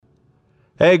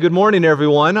Hey, good morning,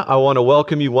 everyone. I want to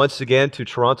welcome you once again to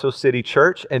Toronto City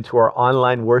Church and to our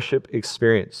online worship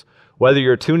experience. Whether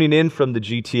you're tuning in from the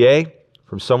GTA,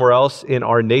 from somewhere else in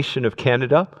our nation of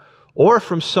Canada, or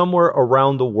from somewhere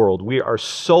around the world, we are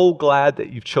so glad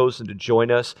that you've chosen to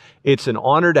join us. It's an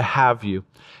honor to have you.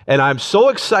 And I'm so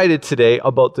excited today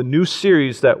about the new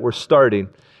series that we're starting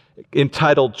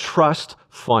entitled Trust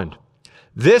Fund.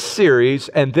 This series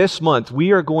and this month, we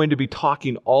are going to be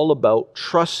talking all about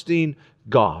trusting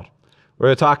God. We're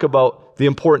going to talk about the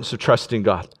importance of trusting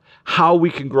God, how we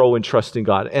can grow in trusting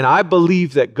God. And I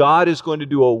believe that God is going to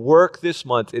do a work this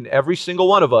month in every single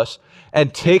one of us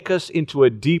and take us into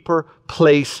a deeper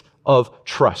place of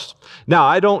trust. Now,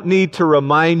 I don't need to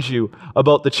remind you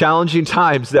about the challenging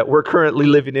times that we're currently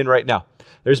living in right now.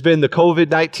 There's been the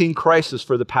COVID-19 crisis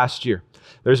for the past year.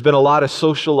 There's been a lot of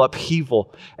social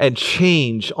upheaval and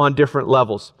change on different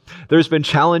levels. There's been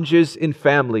challenges in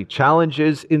family,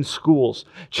 challenges in schools,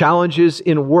 challenges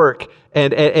in work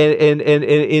and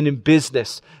in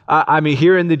business. I mean,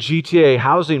 here in the GTA,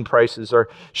 housing prices are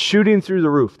shooting through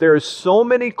the roof. There are so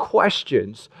many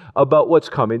questions about what's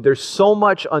coming. There's so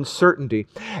much uncertainty.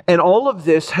 And all of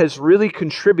this has really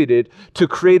contributed to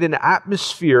create an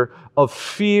atmosphere of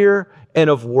fear and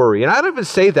of worry. And I don't even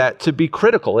say that to be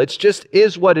critical. It just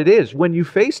is what it is. When you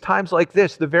face times like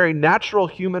this, the very natural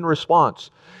human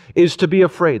response is to be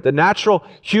afraid. The natural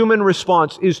human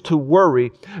response is to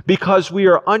worry because we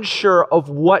are unsure of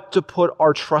what to put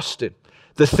our trust in.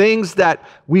 The things that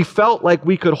we felt like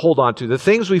we could hold on to, the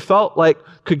things we felt like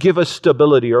could give us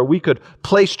stability or we could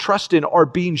place trust in are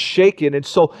being shaken. And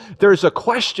so there's a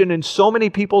question in so many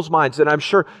people's minds, and I'm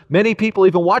sure many people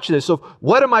even watching this, of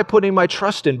what am I putting my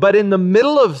trust in? But in the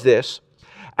middle of this,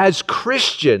 as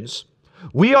Christians,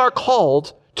 we are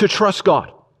called to trust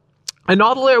God. And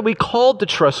not only are we called to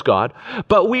trust God,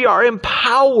 but we are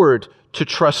empowered to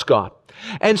trust God.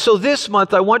 And so this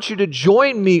month, I want you to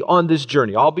join me on this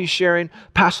journey. I'll be sharing,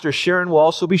 Pastor Sharon will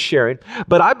also be sharing,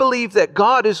 but I believe that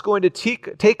God is going to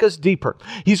take us deeper.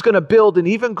 He's going to build an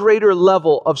even greater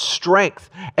level of strength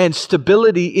and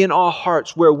stability in our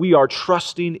hearts where we are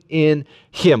trusting in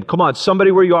Him. Come on,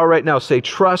 somebody where you are right now, say,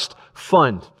 Trust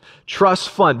Fund. Trust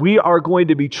Fund. We are going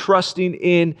to be trusting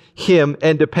in Him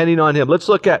and depending on Him. Let's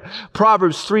look at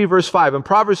Proverbs 3 verse 5. And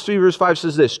Proverbs 3 verse 5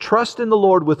 says this, Trust in the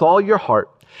Lord with all your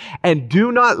heart and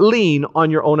do not lean on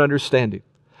your own understanding.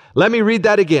 Let me read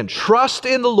that again. Trust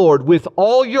in the Lord with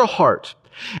all your heart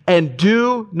and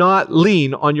do not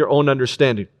lean on your own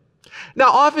understanding.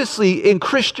 Now, obviously, in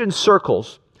Christian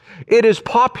circles, it is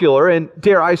popular and,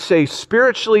 dare I say,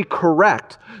 spiritually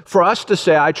correct for us to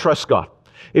say, I trust God.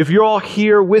 If you're all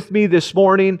here with me this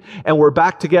morning and we're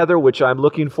back together, which I'm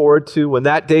looking forward to when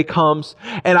that day comes,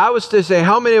 and I was to say,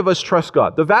 how many of us trust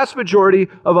God? The vast majority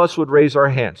of us would raise our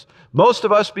hands. Most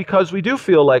of us because we do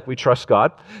feel like we trust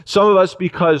God. Some of us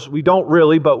because we don't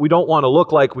really, but we don't want to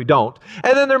look like we don't.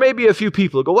 And then there may be a few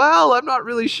people who go, well, I'm not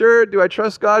really sure. Do I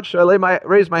trust God? Should I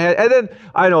raise my hand? And then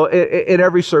I know in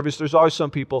every service, there's always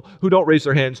some people who don't raise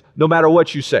their hands no matter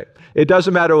what you say. It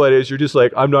doesn't matter what it is. You're just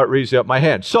like, I'm not raising up my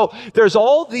hand. So there's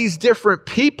all these different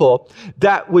people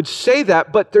that would say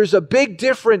that, but there's a big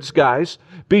difference, guys,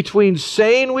 between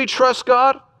saying we trust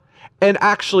God and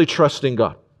actually trusting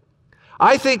God.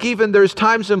 I think even there's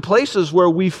times and places where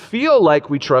we feel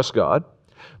like we trust God,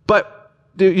 but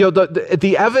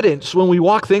the evidence when we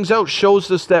walk things out shows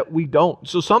us that we don't.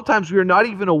 So sometimes we are not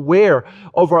even aware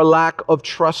of our lack of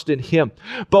trust in Him.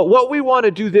 But what we want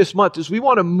to do this month is we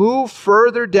want to move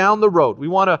further down the road. We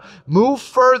want to move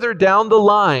further down the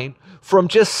line from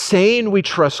just saying we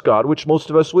trust God, which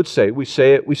most of us would say. We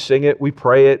say it, we sing it, we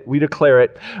pray it, we declare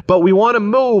it. But we want to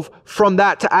move from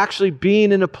that to actually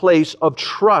being in a place of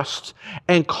trust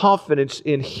and confidence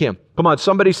in Him. Come on,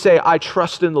 somebody say, I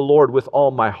trust in the Lord with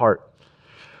all my heart.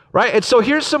 Right? And so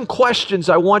here's some questions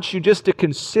I want you just to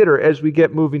consider as we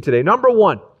get moving today. Number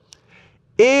one,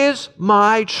 is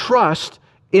my trust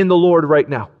in the Lord right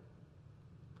now?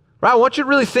 Right? I want you to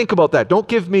really think about that. Don't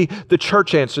give me the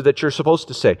church answer that you're supposed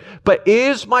to say. But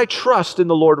is my trust in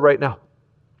the Lord right now?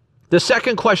 The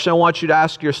second question I want you to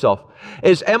ask yourself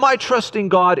is, am I trusting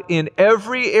God in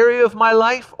every area of my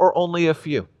life or only a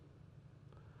few?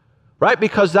 Right?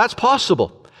 Because that's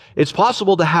possible. It's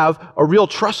possible to have a real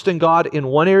trust in God in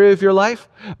one area of your life,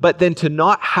 but then to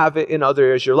not have it in other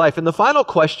areas of your life. And the final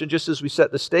question, just as we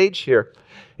set the stage here,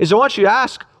 is I want you to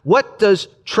ask, what does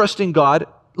trusting God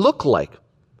look like?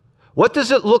 What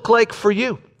does it look like for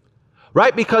you?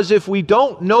 Right? Because if we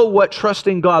don't know what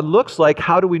trusting God looks like,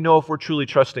 how do we know if we're truly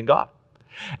trusting God?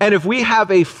 And if we have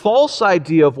a false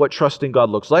idea of what trusting God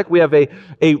looks like, we have a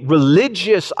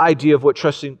religious idea of what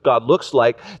trusting God looks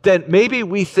like, then maybe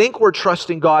we think we're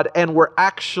trusting God and we're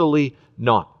actually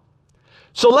not.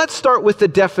 So let's start with the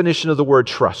definition of the word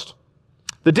trust.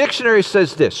 The dictionary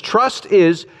says this: trust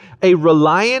is a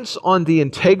reliance on the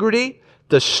integrity,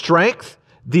 the strength,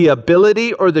 the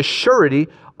ability, or the surety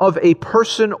of a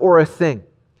person or a thing.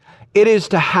 It is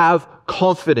to have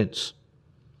confidence.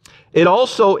 It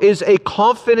also is a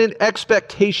confident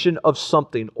expectation of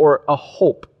something or a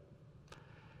hope.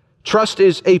 Trust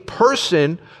is a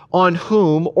person on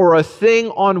whom or a thing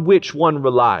on which one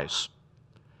relies.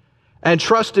 And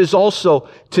trust is also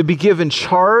to be given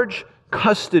charge,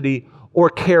 custody, or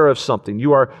care of something.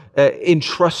 You are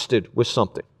entrusted with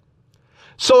something.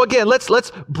 So again,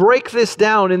 let's break this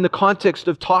down in the context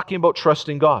of talking about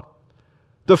trusting God.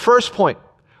 The first point: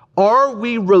 are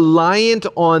we reliant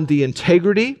on the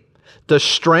integrity, the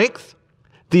strength,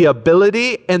 the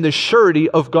ability, and the surety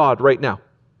of God right now?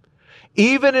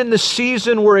 Even in the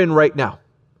season we're in right now,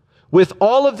 with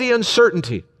all of the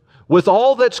uncertainty, with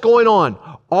all that's going on,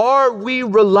 are we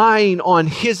relying on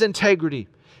His integrity,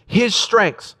 His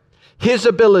strength, His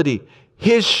ability,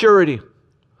 His surety?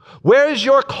 Where is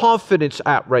your confidence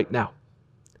at right now?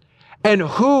 And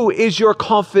who is your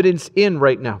confidence in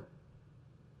right now?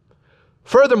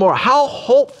 Furthermore, how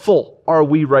hopeful are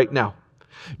we right now?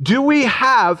 Do we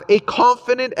have a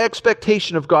confident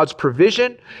expectation of God's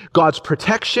provision, God's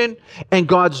protection, and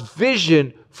God's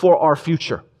vision for our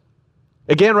future?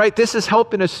 Again, right, this is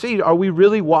helping us see, are we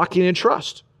really walking in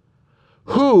trust?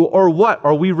 Who or what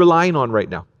are we relying on right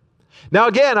now? Now,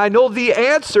 again, I know the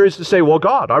answer is to say, well,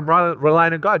 God, I'm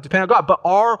relying on God, depend on God. But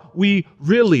are we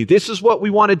really? This is what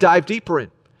we want to dive deeper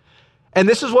in. And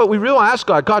this is what we really want to ask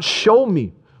God. God, show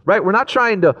me, right? We're not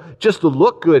trying to just to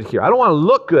look good here. I don't want to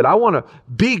look good. I want to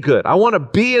be good. I want to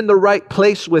be in the right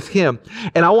place with Him.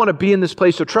 And I want to be in this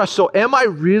place of trust. So am I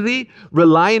really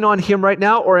relying on Him right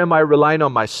now? Or am I relying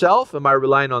on myself? Am I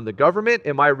relying on the government?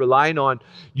 Am I relying on,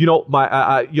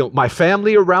 my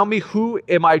family around me? Who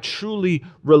am I truly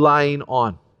relying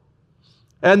on?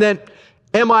 And then,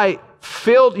 am I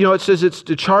filled? It says it's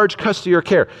to charge, custody, or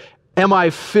care. Am I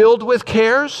filled with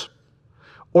cares?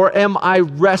 Or am I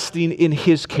resting in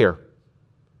His care?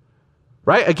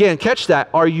 Right? Again, catch that.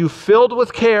 Are you filled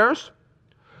with cares?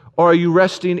 Or are you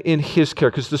resting in His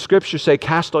care? Because the scriptures say,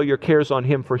 cast all your cares on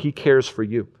Him, for He cares for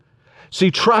you.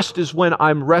 See, trust is when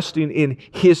I'm resting in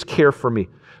His care for me.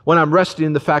 When I'm resting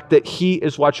in the fact that He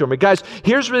is watching over me. Guys,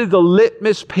 here's really the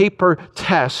litmus paper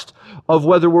test of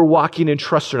whether we're walking in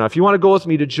trust or not. If you want to go with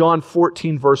me to John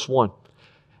 14, verse 1.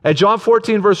 And John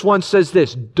 14, verse 1 says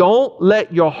this: don't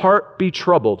let your heart be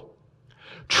troubled.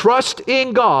 Trust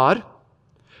in God.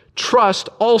 Trust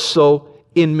also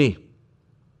in me.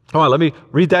 All right, let me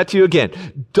read that to you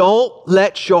again. Don't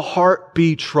let your heart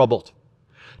be troubled.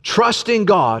 Trust in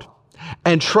God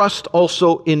and trust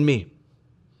also in me.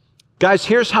 Guys,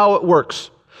 here's how it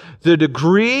works. The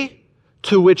degree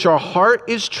to which our heart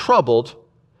is troubled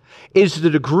is the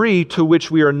degree to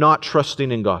which we are not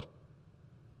trusting in God.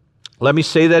 Let me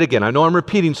say that again. I know I'm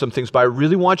repeating some things, but I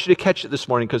really want you to catch it this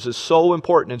morning because it's so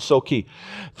important and so key.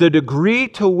 The degree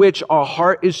to which our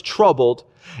heart is troubled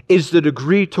is the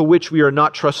degree to which we are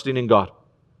not trusting in God.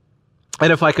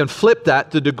 And if I can flip that,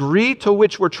 the degree to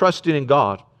which we're trusting in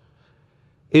God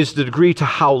is the degree to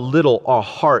how little our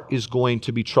heart is going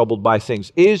to be troubled by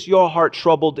things. Is your heart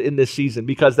troubled in this season?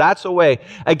 Because that's a way,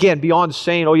 again, beyond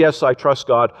saying, oh yes, I trust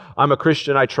God. I'm a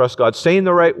Christian, I trust God. Saying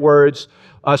the right words,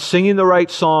 singing the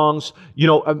right songs,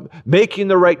 making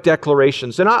the right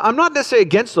declarations. And I'm not necessarily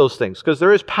against those things because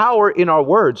there is power in our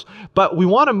words, but we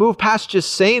want to move past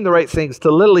just saying the right things to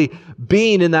literally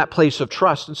being in that place of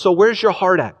trust. And so where's your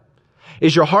heart at?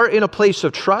 Is your heart in a place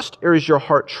of trust or is your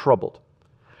heart troubled?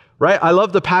 Right? I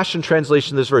love the Passion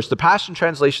Translation of this verse. The Passion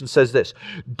Translation says this: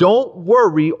 don't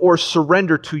worry or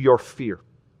surrender to your fear,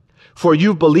 for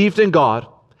you've believed in God,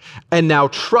 and now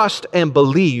trust and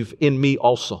believe in me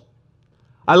also.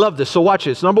 I love this. So watch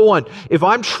this. Number one, if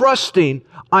I'm trusting,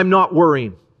 I'm not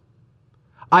worrying.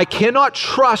 I cannot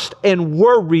trust and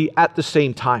worry at the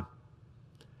same time.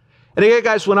 And again,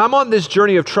 guys, when I'm on this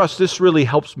journey of trust, this really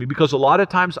helps me because a lot of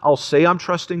times I'll say I'm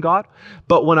trusting God,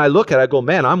 but when I look at it, I go,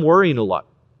 man, I'm worrying a lot.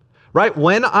 Right?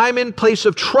 When I'm in place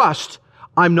of trust,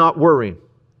 I'm not worrying.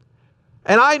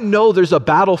 And I know there's a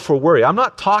battle for worry. I'm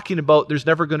not talking about there's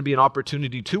never going to be an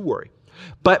opportunity to worry.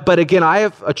 But again, I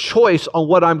have a choice on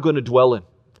what I'm going to dwell in.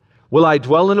 Will I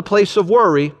dwell in a place of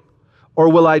worry or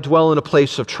will I dwell in a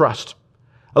place of trust?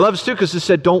 I love this too because it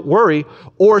said don't worry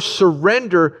or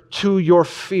surrender to your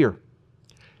fear.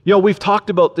 We've talked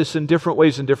about this in different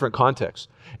ways in different contexts.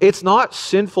 It's not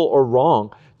sinful or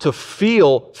wrong to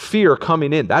feel fear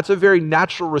coming in. That's a very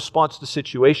natural response to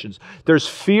situations. There's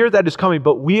fear that is coming,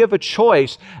 but we have a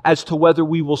choice as to whether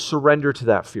we will surrender to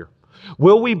that fear.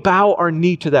 Will we bow our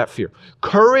knee to that fear?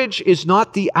 Courage is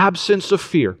not the absence of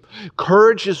fear.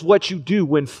 Courage is what you do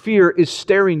when fear is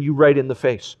staring you right in the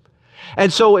face.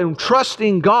 And so in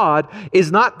trusting God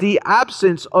is not the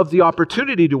absence of the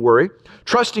opportunity to worry.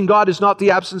 Trusting God is not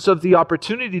the absence of the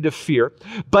opportunity to fear,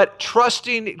 but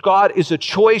trusting God is a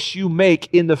choice you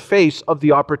make in the face of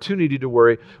the opportunity to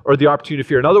worry or the opportunity to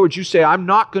fear. In other words, you say, I'm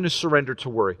not going to surrender to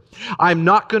worry. I'm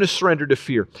not going to surrender to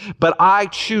fear, but I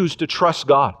choose to trust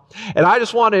God. And I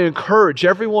just want to encourage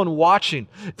everyone watching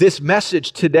this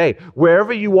message today,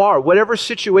 wherever you are, whatever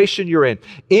situation you're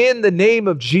in the name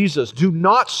of Jesus, do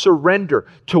not surrender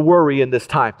to worry in this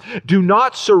time. Do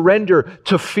not surrender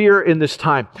to fear in this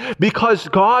time, because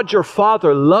God, your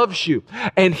Father, loves you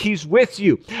and He's with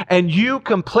you, and you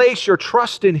can place your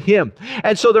trust in Him.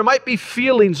 And so there might be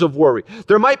feelings of worry.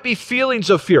 There might be feelings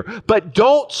of fear, but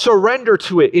don't surrender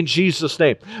to it in Jesus'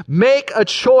 name. Make a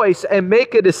choice and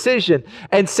make a decision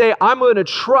and say, I'm going to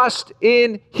trust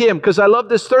in Him. Because I love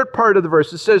this third part of the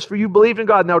verse. It says, for you believed in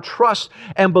God, now trust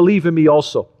and believe in me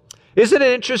also. Isn't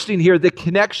it interesting here, the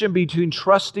connection between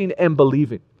trusting and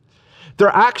believing? They're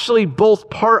actually both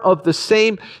part of the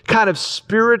same kind of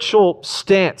spiritual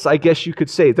stance, I guess you could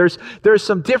say. There's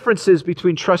some differences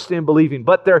between trusting and believing,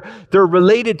 but they're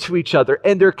related to each other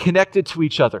and they're connected to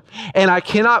each other. And I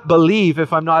cannot believe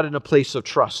if I'm not in a place of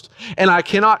trust. And I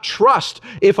cannot trust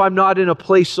if I'm not in a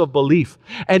place of belief.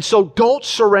 And so don't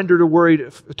surrender to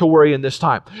worry in this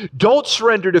time. Don't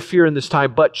surrender to fear in this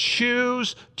time, but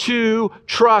choose to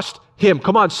trust Him.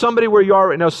 Come on, somebody where you are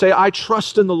right now, say, I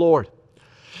trust in the Lord.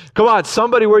 Come on,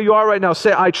 somebody where you are right now,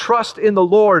 say, I trust in the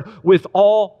Lord with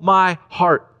all my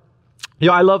heart. You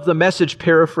know, I love the Message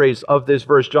paraphrase of this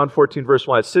verse, John 14, verse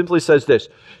 1. It simply says this,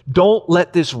 don't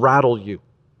let this rattle you.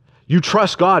 You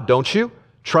trust God, don't you?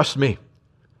 Trust me.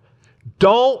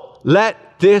 Don't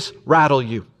let this rattle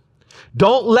you.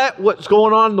 Don't let what's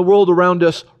going on in the world around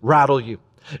us rattle you.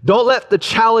 Don't let the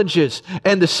challenges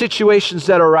and the situations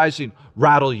that are arising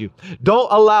rattle you.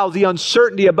 Don't allow the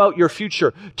uncertainty about your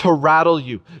future to rattle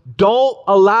you. Don't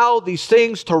allow these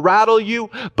things to rattle you,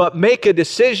 but make a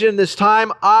decision this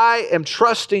time. I am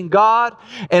trusting God,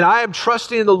 and I am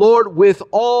trusting in the Lord with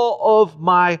all of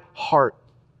my heart.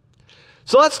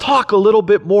 So let's talk a little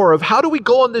bit more of how do we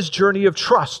go on this journey of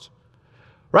trust?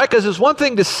 Right? Because it's one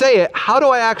thing to say it. How do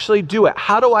I actually do it?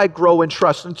 How do I grow in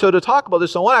trust? And so to talk about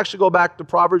this, I want to actually go back to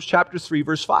Proverbs chapter 3,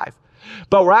 verse 5.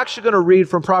 But we're actually going to read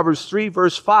from Proverbs 3,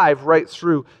 verse 5, right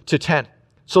through to 10.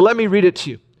 So let me read it to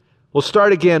you. We'll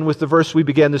start again with the verse we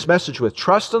began this message with.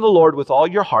 Trust in the Lord with all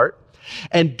your heart,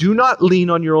 and do not lean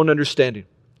on your own understanding.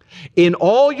 In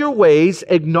all your ways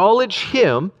acknowledge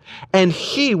Him, and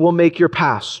He will make your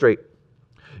path straight.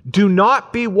 Do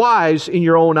not be wise in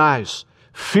your own eyes.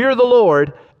 Fear the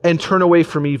Lord and turn away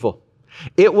from evil.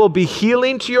 It will be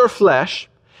healing to your flesh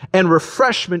and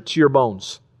refreshment to your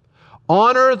bones.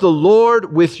 Honor the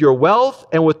Lord with your wealth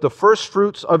and with the first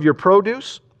fruits of your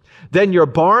produce. Then your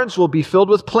barns will be filled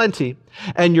with plenty,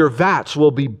 and your vats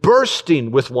will be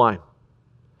bursting with wine.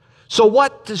 So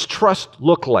what does trust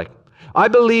look like? I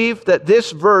believe that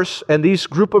this verse and these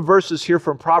group of verses here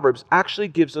from Proverbs actually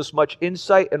gives us much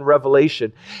insight and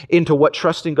revelation into what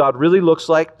trusting God really looks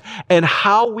like and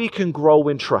how we can grow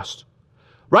in trust.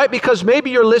 Right? Because maybe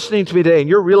you're listening to me today and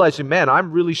you're realizing, man,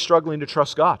 I'm really struggling to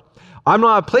trust God. I'm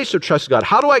not in a place of trusting God.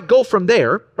 How do I go from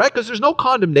there? Right? Because there's no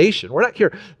condemnation. We're not here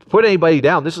to put anybody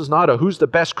down. This is not a who's the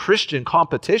best Christian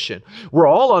competition. We're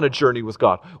all on a journey with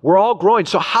God. We're all growing.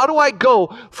 So how do I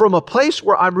go from a place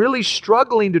where I'm really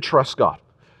struggling to trust God?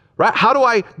 Right? How do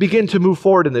I begin to move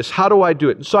forward in this? How do I do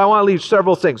it? And so I want to leave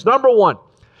several things. Number one,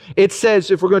 it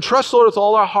says if we're going to trust the Lord with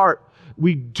all our heart,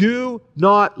 we do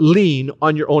not lean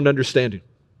on your own understanding.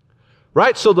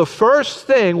 Right? So the first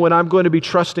thing when I'm going to be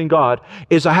trusting God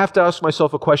is I have to ask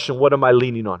myself a question, what am I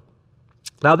leaning on?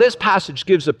 Now this passage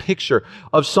gives a picture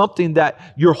of something that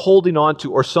you're holding on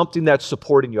to or something that's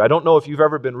supporting you. I don't know if you've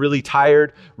ever been really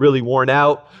tired, really worn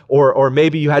out, or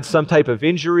maybe you had some type of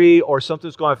injury or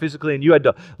something's going on physically and you had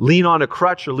to lean on a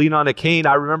crutch or lean on a cane.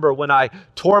 I remember when I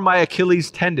tore my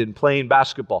Achilles tendon playing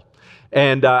basketball.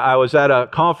 And I was at a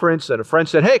conference, and a friend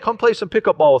said, hey, come play some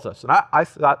pickup ball with us. And I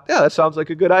thought, yeah, that sounds like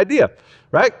a good idea,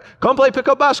 right? Come play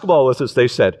pickup basketball with us, they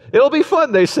said. It'll be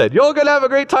fun, they said. You're going to have a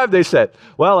great time, they said.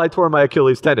 Well, I tore my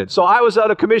Achilles tendon. So I was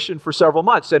out of commission for several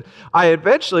months. And I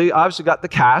eventually, obviously, got the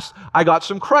cast. I got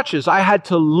some crutches. I had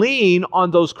to lean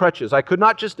on those crutches. I could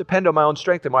not just depend on my own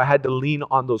strength anymore. I had to lean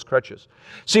on those crutches.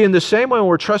 See, in the same way when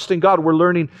we're trusting God, we're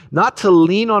learning not to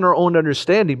lean on our own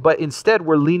understanding, but instead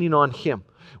we're leaning on Him.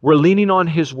 We're leaning on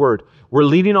His Word. We're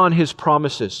leaning on His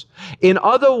promises. In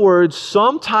other words,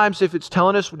 sometimes if it's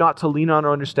telling us not to lean on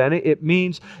our understanding, it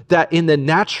means that in the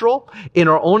natural, in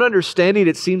our own understanding,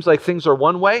 it seems like things are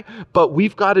one way, but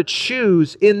we've got to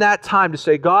choose in that time to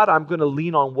say, God, I'm going to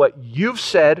lean on what You've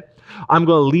said. I'm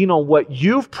going to lean on what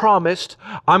You've promised.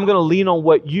 I'm going to lean on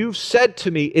what You've said to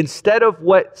me instead of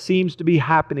what seems to be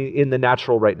happening in the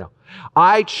natural right now.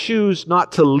 I choose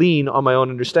not to lean on my own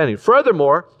understanding.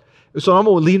 Furthermore, so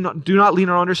number one, do not lean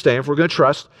on our understanding if we're going to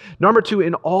trust. Number two,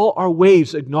 in all our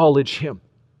ways, acknowledge Him.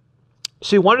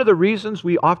 See, one of the reasons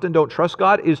we often don't trust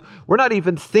God is we're not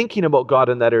even thinking about God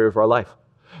in that area of our life.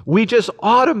 We just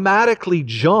automatically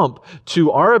jump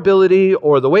to our ability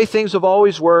or the way things have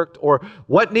always worked or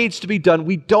what needs to be done.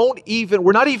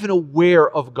 We're not even aware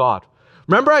of God.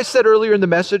 Remember I said earlier in the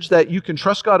message that you can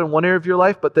trust God in one area of your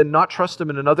life, but then not trust Him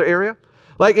in another area?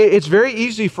 Like, it's very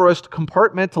easy for us to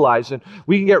compartmentalize, and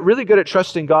we can get really good at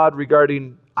trusting God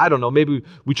regarding, I don't know, maybe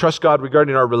we trust God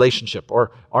regarding our relationship,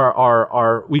 or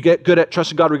we get good at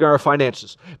trusting God regarding our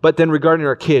finances. But then regarding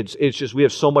our kids, it's just we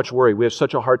have so much worry. We have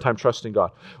such a hard time trusting God.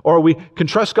 Or we can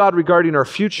trust God regarding our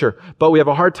future, but we have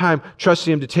a hard time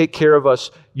trusting Him to take care of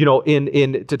us,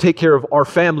 to take care of our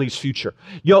family's future.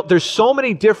 There's so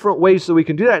many different ways that we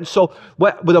can do that. And so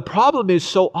but the problem is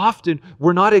so often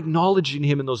we're not acknowledging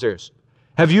Him in those areas.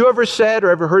 Have you ever said or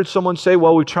ever heard someone say,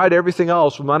 well, we've tried everything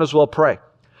else, we might as well pray?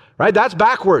 Right? That's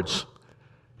backwards.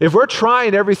 If we're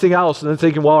trying everything else and then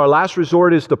thinking, well, our last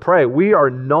resort is to pray, we are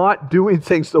not doing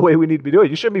things the way we need to be doing.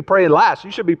 You shouldn't be praying last. You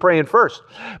should be praying first.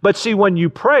 But see, when you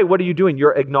pray, what are you doing?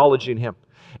 You're acknowledging Him.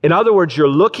 In other words, you're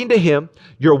looking to Him.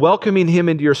 You're welcoming Him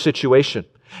into your situation.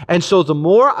 And so the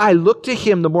more I look to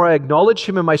Him, the more I acknowledge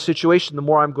Him in my situation, the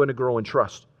more I'm going to grow in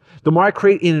trust. The more I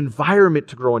create an environment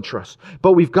to grow in trust.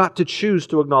 But we've got to choose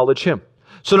to acknowledge Him.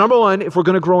 So number one, if we're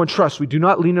going to grow in trust, we do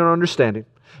not lean on our understanding.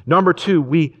 Number two,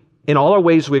 in all our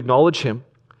ways, we acknowledge Him.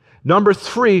 Number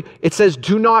three, it says,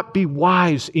 do not be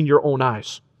wise in your own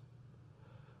eyes.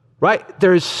 Right?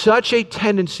 There is such a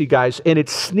tendency, guys, and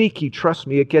it's sneaky, trust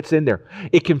me, it gets in there.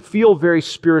 It can feel very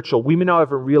spiritual. We may not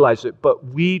even realize it, but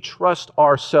we trust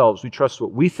ourselves. We trust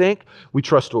what we think. We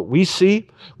trust what we see.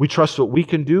 We trust what we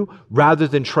can do rather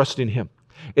than trusting Him.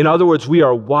 In other words, we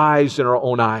are wise in our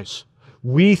own eyes.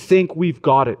 We think we've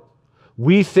got it.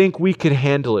 We think we can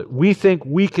handle it. We think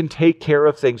we can take care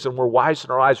of things, and we're wise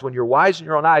in our eyes. When you're wise in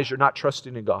your own eyes, you're not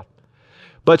trusting in God.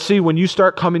 But see, when you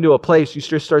start coming to a place, you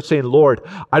start saying, Lord,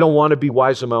 I don't want to be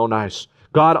wise in my own eyes.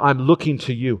 God, I'm looking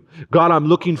to You. God, I'm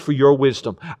looking for Your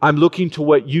wisdom. I'm looking to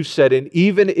what You said. And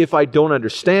even if I don't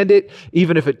understand it,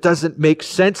 even if it doesn't make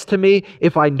sense to me,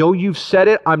 if I know You've said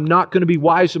it, I'm not going to be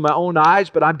wise in my own eyes,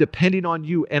 but I'm depending on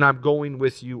You, and I'm going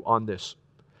with You on this.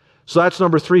 So that's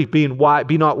number three, be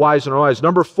not wise in our eyes.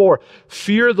 Number four,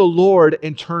 fear the Lord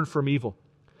and turn from evil.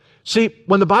 See,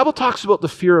 when the Bible talks about the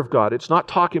fear of God, it's not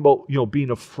talking about,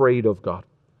 being afraid of God.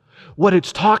 What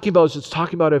it's talking about is it's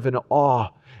talking about having an awe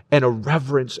and a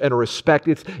reverence and a respect.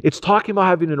 It's talking about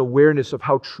having an awareness of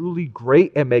how truly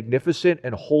great and magnificent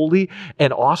and holy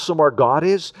and awesome our God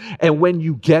is. And when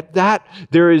you get that,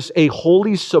 there is a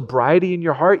holy sobriety in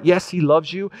your heart. Yes, He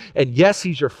loves you. And yes,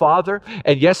 He's your Father.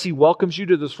 And yes, He welcomes you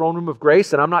to the throne room of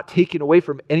grace. And I'm not taking away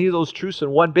from any of those truths in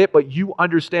one bit, but you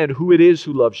understand who it is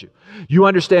who loves you. You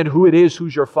understand who it is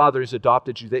who's your Father has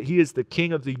adopted you, that He is the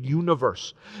King of the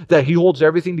universe, that He holds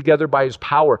everything together by His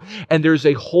power. And there's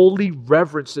a holy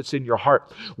reverence that's in your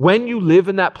heart. When you live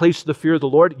in that place of the fear of the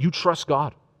Lord, you trust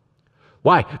God.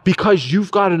 Why? Because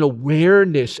you've got an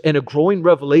awareness and a growing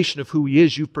revelation of who He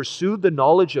is. You've pursued the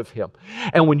knowledge of Him.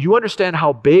 And when you understand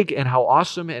how big and how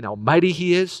awesome and how mighty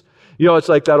He is, it's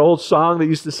like that old song that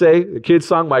used to say, the kids'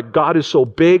 song, my God is so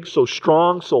big, so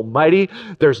strong, so mighty.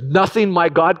 There's nothing my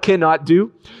God cannot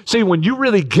do. See, when you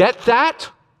really get that,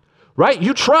 right,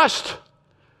 you trust.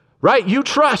 Right? You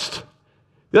trust.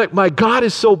 You're like, my God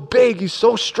is so big. He's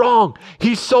so strong.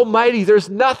 He's so mighty. There's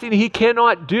nothing He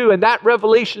cannot do. And that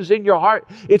revelation is in your heart.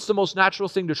 It's the most natural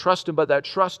thing to trust Him, but that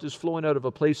trust is flowing out of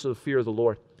a place of the fear of the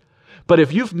Lord. But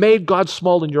if you've made God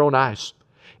small in your own eyes,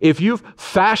 if you've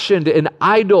fashioned an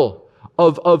idol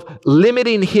of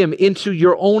limiting Him into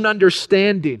your own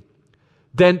understanding,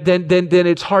 then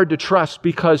it's hard to trust,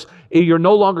 because you're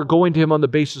no longer going to him on the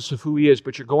basis of who he is,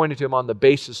 but you're going to him on the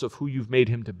basis of who you've made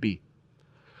him to be.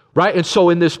 Right? And so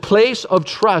in this place of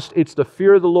trust, it's the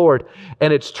fear of the Lord,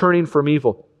 and it's turning from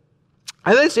evil.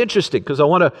 And that's interesting, because I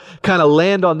want to kind of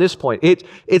land on this point.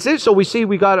 So we see so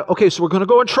we're going to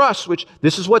go in trust, which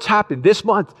this is what's happened this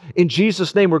month. In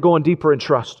Jesus' name, we're going deeper in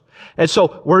trust. And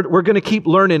so we're going to keep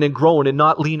learning and growing and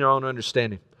not lean on our own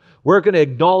understanding. We're going to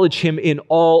acknowledge him in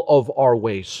all of our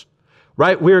ways,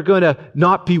 right? We're going to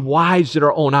not be wise in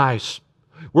our own eyes.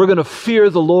 We're going to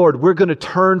fear the Lord. We're going to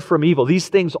turn from evil. These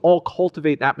things all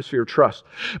cultivate an atmosphere of trust.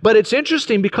 But it's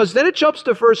interesting, because then it jumps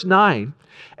to verse 9.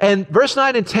 And verse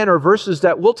 9 and 10 are verses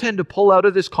that we'll tend to pull out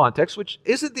of this context, which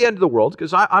isn't the end of the world,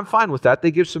 because I'm fine with that. They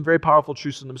give some very powerful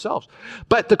truths in themselves.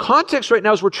 But the context right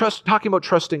now is we're talking about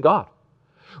trusting God.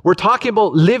 We're talking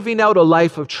about living out a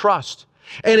life of trust.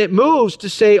 And it moves to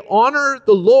say, honor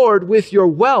the Lord with your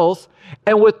wealth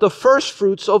and with the first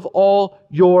fruits of all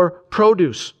your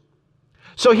produce.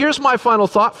 So here's my final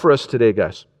thought for us today,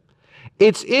 guys.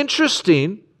 It's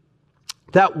interesting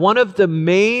that one of the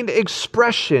main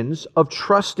expressions of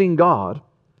trusting God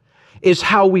is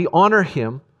how we honor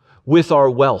him with our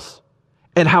wealth,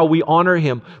 and how we honor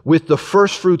him with the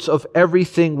first fruits of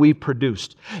everything we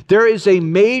produced. There is a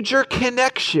major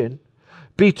connection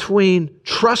between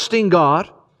trusting God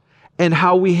and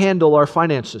how we handle our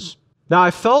finances. Now,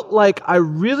 I felt like I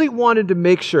really wanted to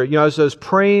make sure, as I was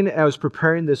praying, I was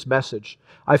preparing this message,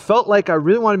 I felt like I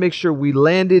really wanted to make sure we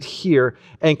landed here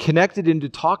and connected in to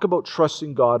talk about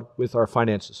trusting God with our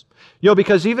finances.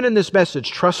 Because even in this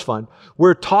message, Trust Fund,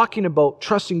 we're talking about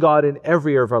trusting God in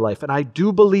every area of our life. And I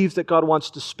do believe that God wants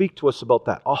to speak to us about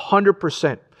that,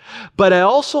 100%. But I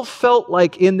also felt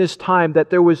like in this time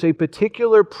that there was a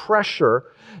particular pressure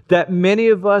that many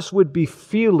of us would be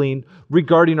feeling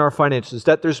regarding our finances.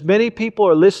 That there's many people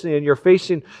are listening and you're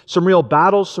facing some real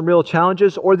battles, some real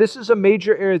challenges, or this is a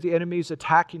major area the enemy is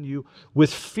attacking you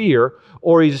with fear,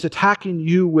 or he's attacking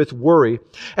you with worry.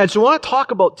 And so I want to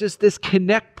talk about just this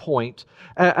connect point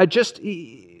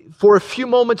for a few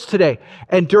moments today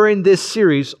and during this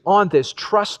series on this,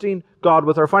 trusting God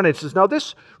with our finances. Now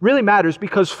this really matters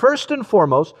because first and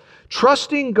foremost,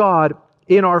 trusting God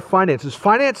in our finances.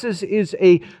 Finances is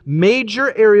a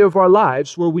major area of our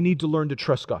lives where we need to learn to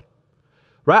trust God.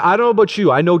 Right? I don't know about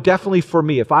you. I know definitely for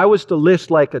me, if I was to list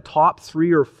like a top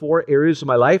 3 or 4 areas of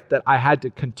my life that I had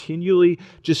to continually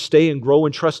just stay and grow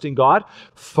in trusting God,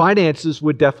 finances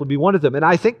would definitely be one of them. And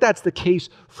I think that's the case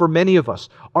for many of us.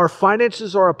 Our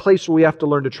finances are a place where we have to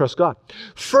learn to trust God.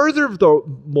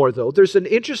 Furthermore, there's an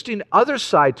interesting other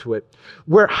side to it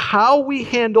where how we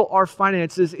handle our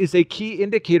finances is a key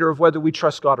indicator of whether we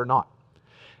trust God or not.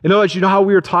 As you know how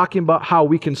we were talking about how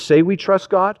we can say we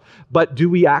trust God, but do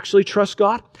we actually trust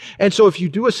God? And so if you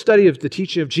do a study of the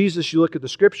teaching of Jesus, you look at the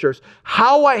scriptures,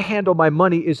 how I handle my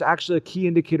money is actually a key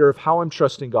indicator of how I'm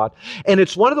trusting God. And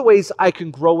it's one of the ways I can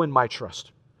grow in my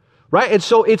trust, right? And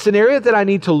so it's an area that I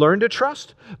need to learn to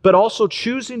trust, but also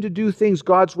choosing to do things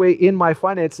God's way in my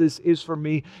finances is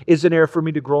an area for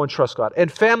me to grow and trust God.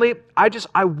 And family,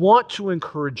 I want to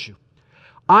encourage you.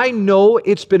 I know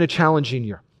it's been a challenging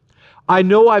year. I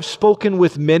know I've spoken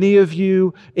with many of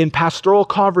you in pastoral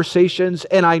conversations,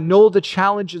 and I know the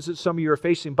challenges that some of you are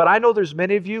facing, but I know there's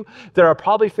many of you that are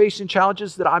probably facing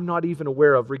challenges that I'm not even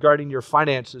aware of regarding your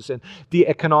finances and the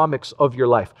economics of your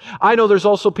life. I know there's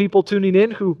also people tuning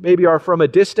in who maybe are from a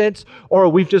distance, or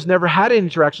we've just never had any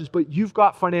interactions, but you've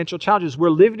got financial challenges. We're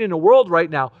living in a world right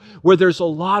now where there's a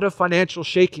lot of financial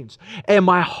shakings, and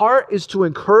my heart is to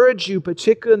encourage you,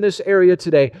 particularly in this area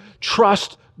today,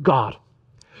 trust God.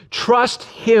 Trust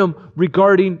him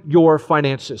regarding your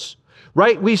finances,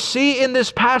 right? We see in this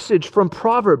passage from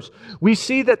Proverbs, we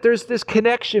see that there's this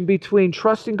connection between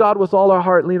trusting God with all our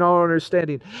heart, lean on our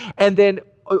understanding, and then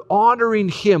honoring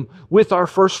him with our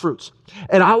first fruits.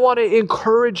 And I want to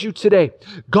encourage you today.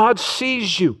 God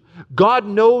sees you. God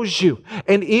knows you.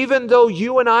 And even though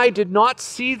you and I did not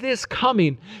see this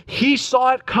coming, he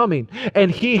saw it coming,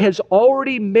 and he has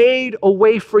already made a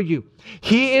way for you.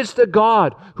 He is the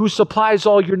God who supplies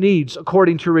all your needs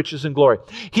according to riches and glory.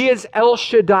 He is El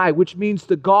Shaddai, which means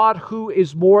the God who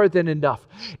is more than enough.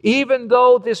 Even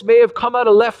though this may have come out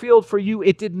of left field for you,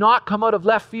 it did not come out of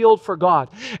left field for God.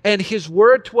 And his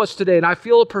word to us today, and I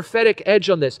feel a prophetic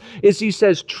edge on this, is he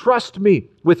says, trust me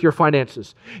with your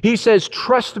finances. He says,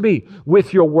 trust me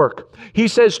with your work. He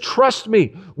says, trust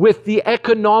me with the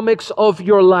economics of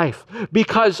your life,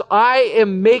 because I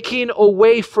am making a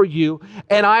way for you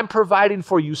and I'm providing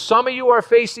for you. Some of you are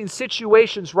facing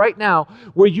situations right now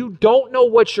where you don't know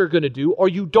what you're going to do, or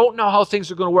you don't know how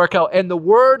things are going to work out. And the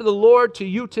word of the Lord to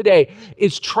you today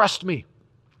is trust me.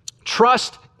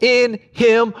 Trust in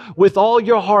Him with all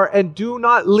your heart and do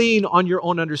not lean on your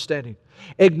own understanding.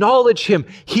 Acknowledge Him.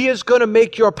 He is going to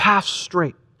make your path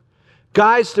straight.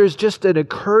 Guys, there's just an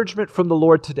encouragement from the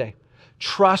Lord today.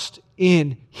 Trust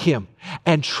in Him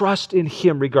and trust in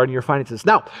Him regarding your finances.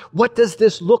 Now, what does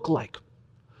this look like?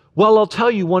 Well, I'll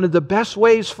tell you, one of the best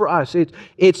ways for us,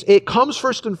 it comes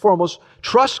first and foremost,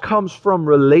 trust comes from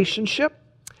relationship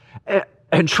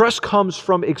and trust comes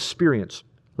from experience.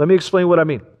 Let me explain what I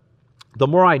mean. The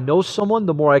more I know someone,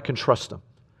 the more I can trust them.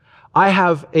 I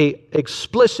have a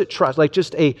explicit trust, like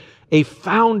just a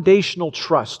foundational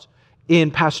trust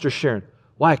in Pastor Sharon.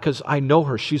 Why? Because I know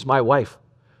her. She's my wife.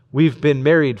 We've been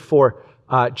married for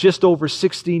just over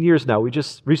 16 years now. We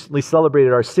just recently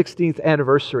celebrated our 16th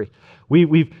anniversary.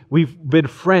 We've been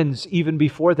friends even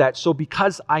before that. So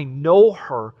because I know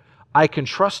her, I can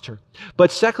trust her.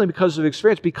 But secondly, because of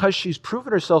experience, because she's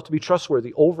proven herself to be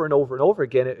trustworthy over and over and over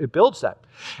again, it builds that.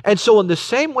 And so in the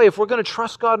same way, if we're going to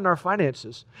trust God in our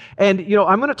finances, and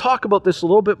I'm going to talk about this a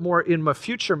little bit more in my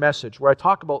future message, where I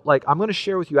talk about, I'm going to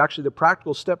share with you actually the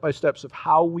practical step-by-steps of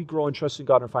how we grow in trusting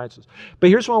God in our finances. But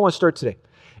here's where I want to start today.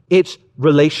 It's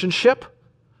relationship,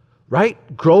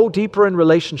 right? Grow deeper in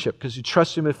relationship because you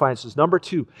trust Him in finances. Number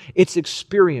 2, it's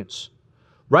experience,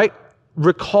 right?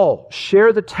 Recall,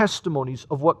 share the testimonies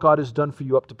of what God has done for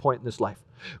you up to point in this life.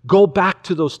 Go back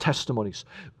to those testimonies.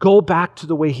 Go back to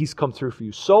the way He's come through for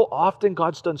you. So often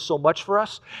God's done so much for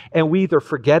us and we either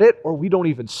forget it or we don't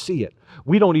even see it.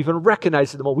 We don't even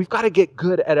recognize it anymore. We've got to get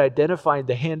good at identifying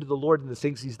the hand of the Lord and the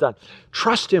things He's done.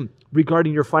 Trust Him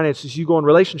regarding your finances. You go in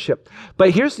relationship. But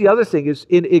here's the other thing is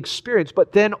in experience,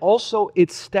 but then also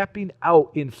it's stepping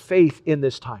out in faith in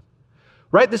this time.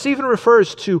 Right? This even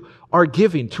refers to our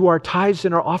giving, to our tithes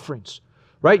and our offerings.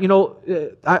 Right?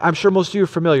 I'm sure most of you are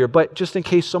familiar, but just in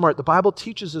case some aren't, the Bible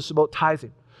teaches us about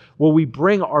tithing, where we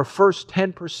bring our first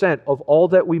 10% of all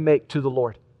that we make to the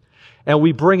Lord. And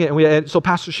we bring it, and so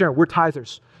Pastor Sharon, we're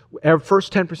tithers. Our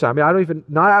first 10%. I don't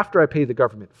not after I pay the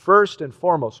government. First and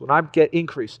foremost, when I get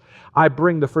increase, I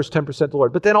bring the first 10% to the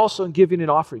Lord. But then also in giving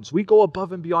and offerings, we go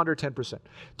above and beyond our 10%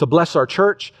 to bless our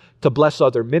church, to bless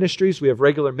other ministries. We have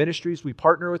regular ministries we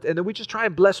partner with, and then we just try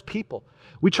and bless people.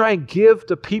 We try and give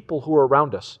to people who are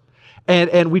around us.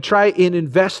 And we try and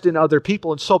invest in other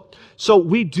people. And so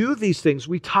we do these things.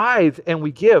 We tithe and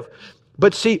we give.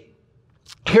 But see,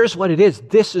 here's what it is.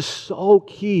 This is so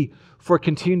key for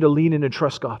continuing to lean in and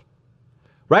trust God.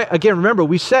 Right? Again, remember,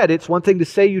 we said it's one thing to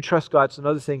say you trust God. It's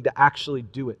another thing to actually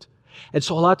do it. And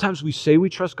so a lot of times we say we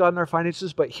trust God in our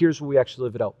finances, but here's where we actually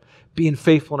live it out. Being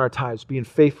faithful in our tithes, being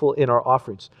faithful in our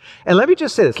offerings. And let me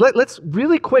just say this. Let's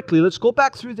really quickly, let's go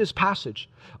back through this passage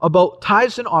about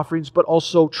tithes and offerings, but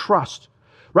also trust.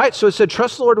 Right? So it said,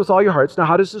 trust the Lord with all your hearts. Now,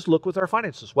 how does this look with our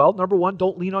finances? Well, number 1,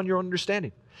 don't lean on your own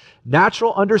understanding.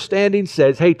 Natural understanding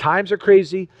says, hey, times are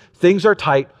crazy, things are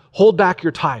tight, hold back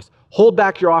your tithes, hold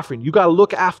back your offering. You got to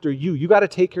look after you. You got to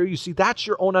take care of you. See, that's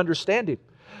your own understanding.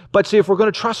 But see, if we're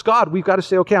going to trust God, we've got to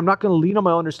say, okay, I'm not going to lean on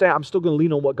my own understanding. I'm still going to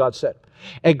lean on what God said.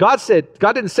 And God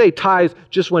didn't say tithe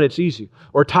just when it's easy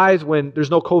or tithe when there's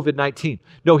no COVID-19.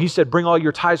 No, He said, bring all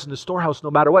your tithes in the storehouse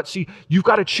no matter what. See, you've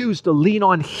got to choose to lean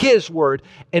on His word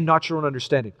and not your own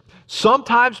understanding.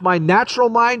 Sometimes my natural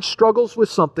mind struggles with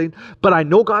something, but I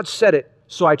know God said it,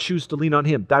 so I choose to lean on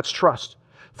Him. That's trust.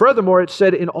 Furthermore, it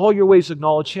said, in all your ways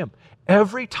acknowledge Him.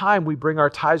 Every time we bring our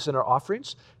tithes and our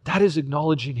offerings, that is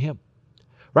acknowledging Him.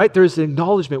 Right? There's an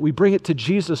acknowledgement. We bring it to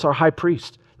Jesus, our high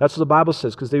priest. That's what the Bible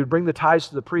says, because they would bring the tithes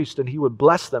to the priest and he would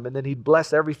bless them, and then he'd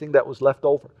bless everything that was left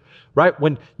over. Right?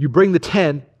 When you bring the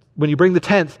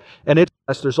 10th and it's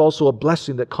blessed, there's also a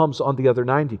blessing that comes on the other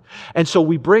 90. And so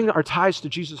we bring our tithes to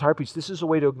Jesus, our high priest. This is a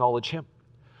way to acknowledge Him.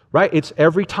 Right? It's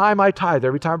every time I tithe,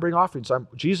 every time I bring offerings,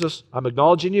 Jesus, I'm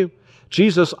acknowledging You.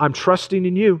 Jesus, I'm trusting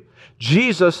in You.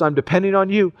 Jesus, I'm depending on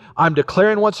You. I'm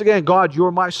declaring once again, God,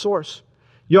 You're my source.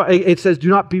 It says, do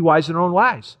not be wise in our own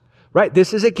eyes. Right?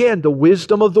 This is, again, the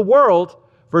wisdom of the world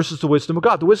versus the wisdom of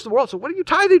God. The wisdom of the world. So what are you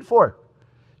tithing for?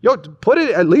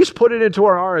 At least put it into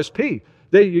our RSP.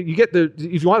 You get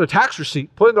if you want a tax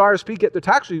receipt, put it in the RSP, get the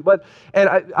tax receipt. And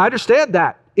I understand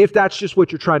that if that's just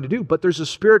what you're trying to do. But there's a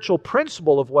spiritual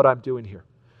principle of what I'm doing here.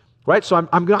 Right? So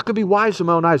I'm not going to be wise in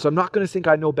my own eyes. I'm not going to think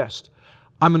I know best.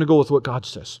 I'm going to go with what God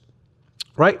says.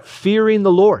 Right? Fearing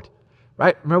the Lord.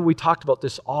 Right? Remember we talked about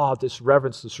this awe, this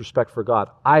reverence, this respect for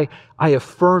God. I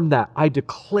affirm that. I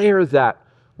declare that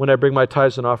when I bring my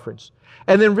tithes and offerings.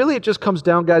 And then really it just comes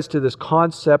down, guys, to this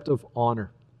concept of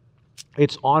honor.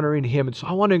 It's honoring Him. And so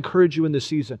I want to encourage you in this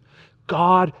season.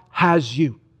 God has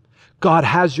you. God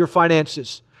has your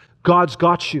finances. God's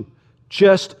got you.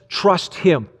 Just trust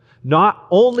Him. Not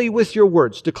only with your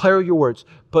words, declare your words,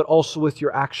 but also with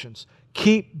your actions.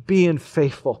 Keep being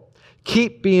faithful.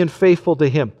 Keep being faithful to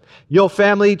Him. Yo,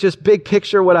 family, just big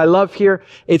picture, what I love here,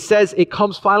 it says it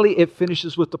comes finally, it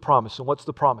finishes with the promise. And what's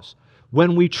the promise?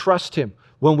 When we trust Him,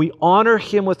 when we honor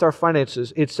Him with our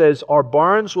finances, it says our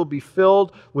barns will be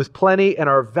filled with plenty and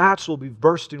our vats will be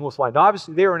bursting with wine. Now,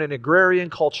 obviously, they were in an agrarian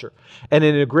culture. And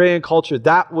in an agrarian culture,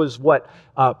 that was what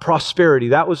prosperity,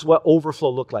 that was what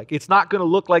overflow looked like. It's not going to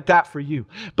look like that for you,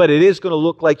 but it is going to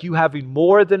look like you having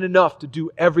more than enough to do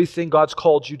everything God's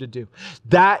called you to do.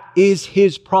 That is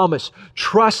His promise.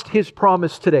 Trust His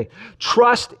promise today.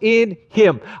 Trust in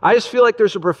Him. I just feel like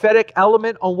there's a prophetic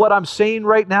element on what I'm saying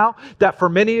right now, that for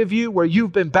many of you, where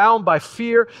you've been bound by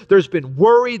fear, there's been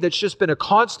worry that's just been a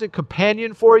constant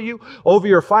companion for you over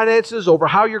your finances, over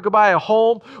how you're going to buy a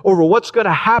home, over what's going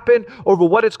to happen, over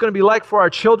what it's going to be like for our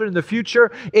children in the future.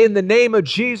 In the name of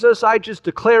Jesus, I just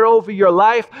declare over your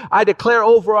life, I declare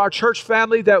over our church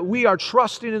family that we are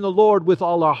trusting in the Lord with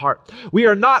all our heart. We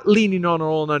are not leaning on our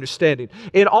own understanding.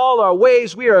 In all our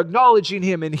ways, we are acknowledging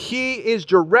Him, and He is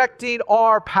directing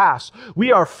our paths.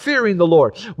 We are fearing the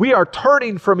Lord. We are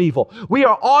turning from evil. We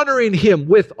are honoring Him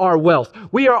with our wealth.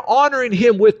 We are honoring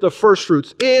Him with the first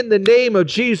fruits. In the name of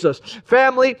Jesus.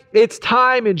 Family, it's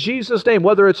time in Jesus' name,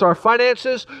 whether it's our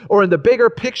finances or in the bigger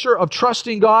picture of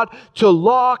trusting God, to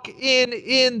lock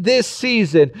in this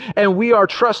season, and we are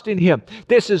trusting Him.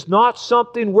 This is not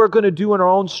something we're going to do in our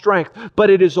own strength, but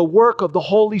it is a work of the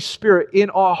Holy Spirit in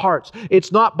our hearts.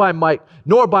 It's not by might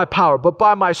nor by power, but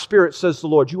by my Spirit, says the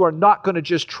Lord. You are not going to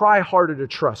just try harder to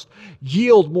trust.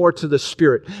 Yield more to the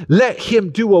Spirit. Let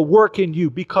Him do a work in you,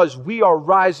 because we are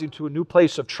rising to a new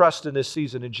place of trust in this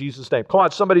season in Jesus' name. Come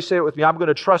on, somebody say it with me. I'm going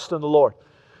to trust in the Lord.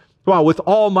 Come on, with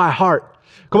all my heart.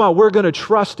 Come on, we're going to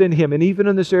trust in Him. And even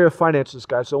in this area of finances,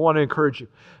 guys, I want to encourage you.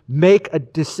 Make a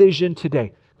decision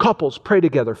today. Couples, pray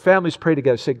together. Families, pray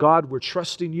together. Say, God, we're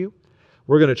trusting You.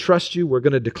 We're going to trust You. We're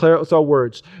going to declare it with our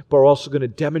words, but we're also going to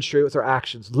demonstrate it with our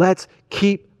actions. Let's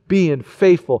keep being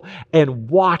faithful and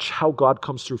watch how God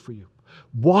comes through for you.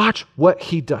 Watch what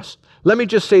He does. Let me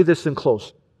just say this and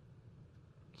close.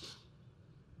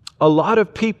 A lot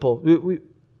of people,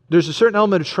 there's a certain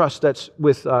element of trust that's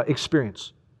with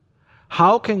experience.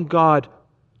 How can God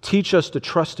teach us to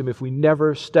trust Him if we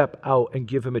never step out and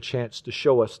give Him a chance to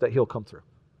show us that He'll come through?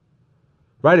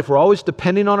 Right? If we're always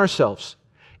depending on ourselves,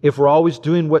 if we're always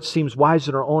doing what seems wise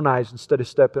in our own eyes instead of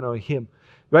stepping on Him,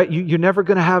 right? You're never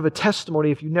going to have a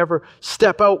testimony if you never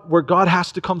step out where God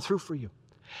has to come through for you.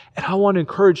 And I want to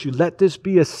encourage you, let this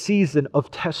be a season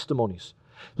of testimonies.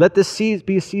 Let this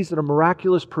be a season of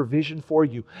miraculous provision for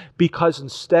you, because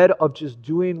instead of just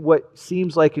doing what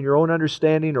seems like in your own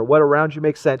understanding or what around you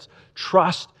makes sense,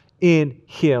 trust in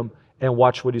Him and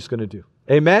watch what He's going to do.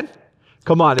 Amen?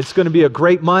 Come on, it's going to be a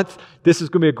great month. This is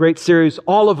going to be a great series.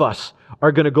 All of us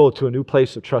are going to go to a new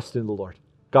place of trust in the Lord.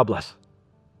 God bless.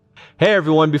 Hey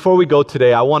everyone, before we go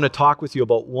today, I want to talk with you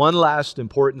about one last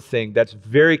important thing that's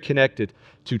very connected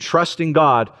to trusting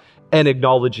God and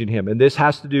acknowledging Him. And this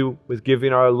has to do with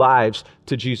giving our lives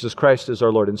to Jesus Christ as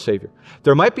our Lord and Savior.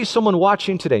 There might be someone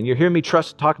watching today, and you're hearing me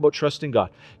talk about trusting God.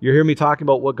 You're hearing me talking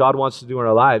about what God wants to do in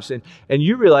our lives. And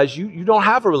you realize you don't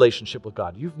have a relationship with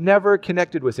God. You've never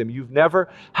connected with Him. You've never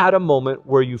had a moment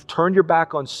where you've turned your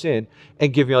back on sin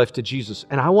and given your life to Jesus.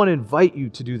 And I want to invite you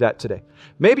to do that today.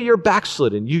 Maybe you're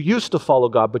backslidden. You used to follow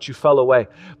God, but you fell away.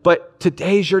 But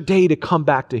today's your day to come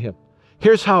back to Him.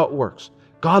 Here's how it works.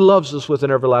 God loves us with an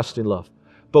everlasting love,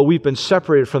 but we've been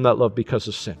separated from that love because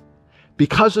of sin.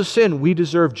 Because of sin, we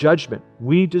deserve judgment.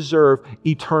 We deserve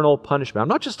eternal punishment. I'm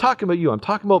not just talking about you. I'm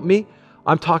talking about me.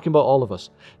 I'm talking about all of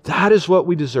us. That is what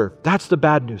we deserve. That's the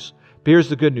bad news. But here's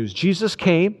the good news. Jesus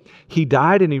came, He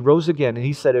died, and He rose again. And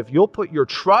He said, if you'll put your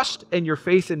trust and your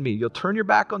faith in Me, you'll turn your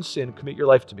back on sin and commit your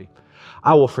life to Me,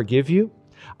 I will forgive you.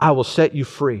 I will set you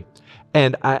free.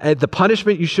 And the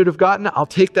punishment you should have gotten, I'll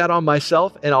take that on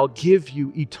myself and I'll give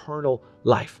you eternal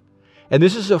life. And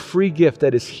this is a free gift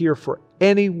that is here for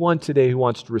anyone today who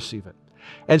wants to receive it.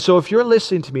 And so if you're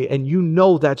listening to me and you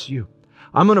know that's you,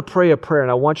 I'm going to pray a prayer, and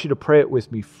I want you to pray it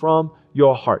with me from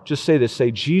your heart. Just say this.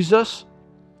 Say, Jesus,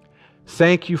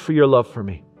 thank You for Your love for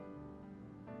me.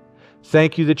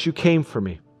 Thank You that You came for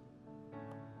me.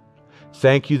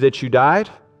 Thank You that You died.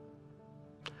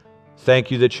 Thank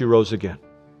You that You rose again.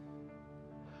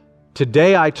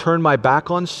 Today I turn my back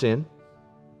on sin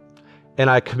and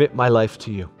I commit my life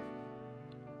to You.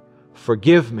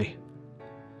 Forgive me,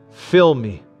 fill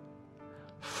me,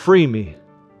 free me.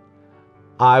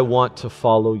 I want to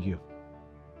follow You.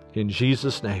 In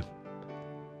Jesus' name,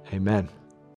 amen.